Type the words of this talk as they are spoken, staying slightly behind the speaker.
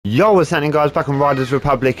Yo, what's happening, guys? Back on Riders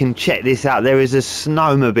Republic, and check this out. There is a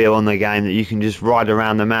snowmobile on the game that you can just ride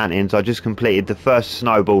around the mountains. I just completed the first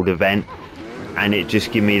snowboard event and it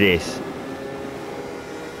just gave me this.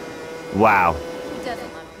 Wow. Who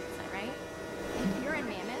doesn't love pizza, right? If you're in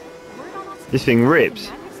Mammoth, word on us. This thing rips.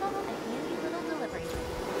 Grab yourself a handy little delivery.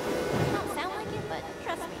 Don't sound like it, but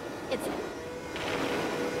trust me, it's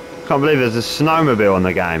it. Can't believe there's a snowmobile on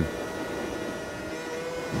the game.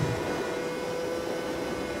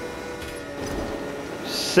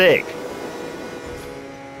 Sick.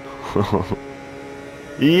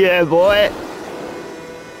 Yeah, boy.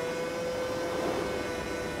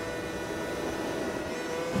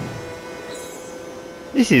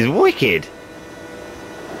 This is wicked.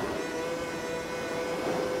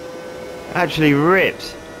 Actually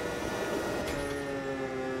rips.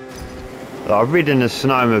 I've ridden a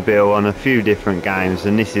snowmobile on a few different games,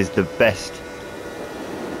 and this is the best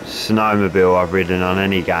snowmobile I've ridden on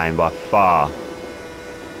any game by far.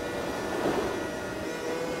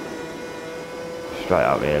 Straight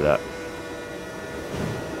up here, look.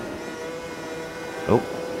 Oh.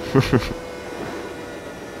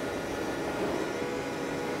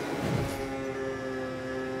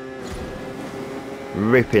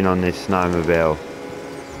 Ripping on this snowmobile.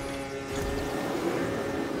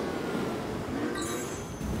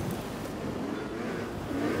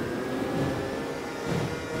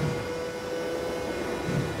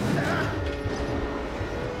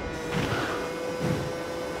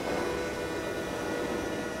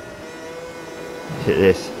 Hit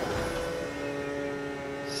this.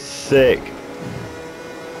 Sick.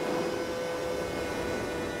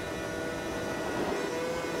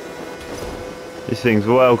 This thing's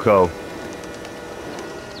well cool.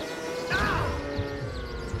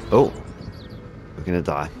 Oh, we're gonna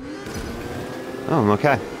die. Oh, I'm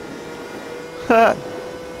okay. I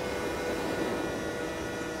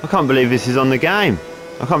can't believe this is on the game.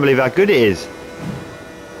 I can't believe how good it is.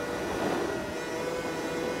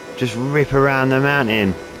 Just rip around the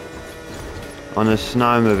mountain on a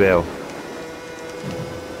snowmobile.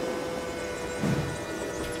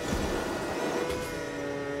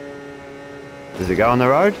 Does it go on the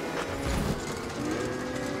road?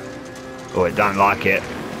 Oh, it don't like it.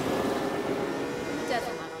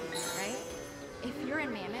 Doesn't love pizza, right? If you're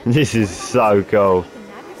in Mammoth, This is so cool.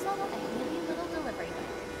 grab yourself a handy little delivery.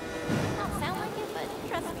 Don't sound like it, but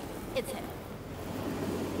trust me, it's it.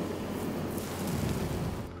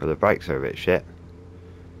 Well, the brakes are a bit shit.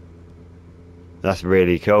 That's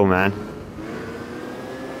really cool, man.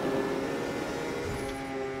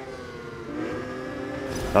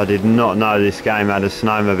 I did not know this game had a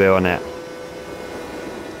snowmobile on it.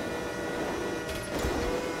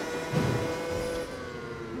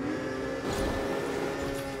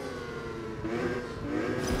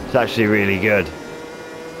 It's actually really good.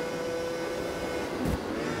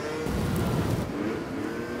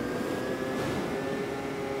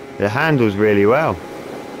 It handles really well.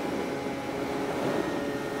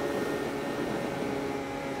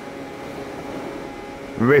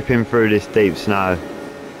 Ripping through this deep snow.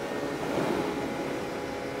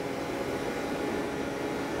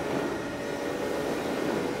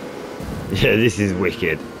 Yeah, this is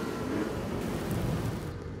wicked.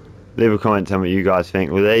 Leave a comment, tell me what you guys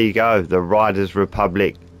think. Well, there you go, the Riders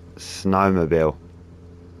Republic snowmobile.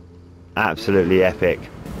 Absolutely epic.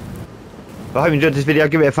 I hope you enjoyed this video.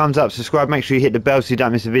 Give it a thumbs up, subscribe, make sure you hit the bell so you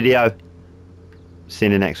don't miss a video. See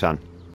you in the next one.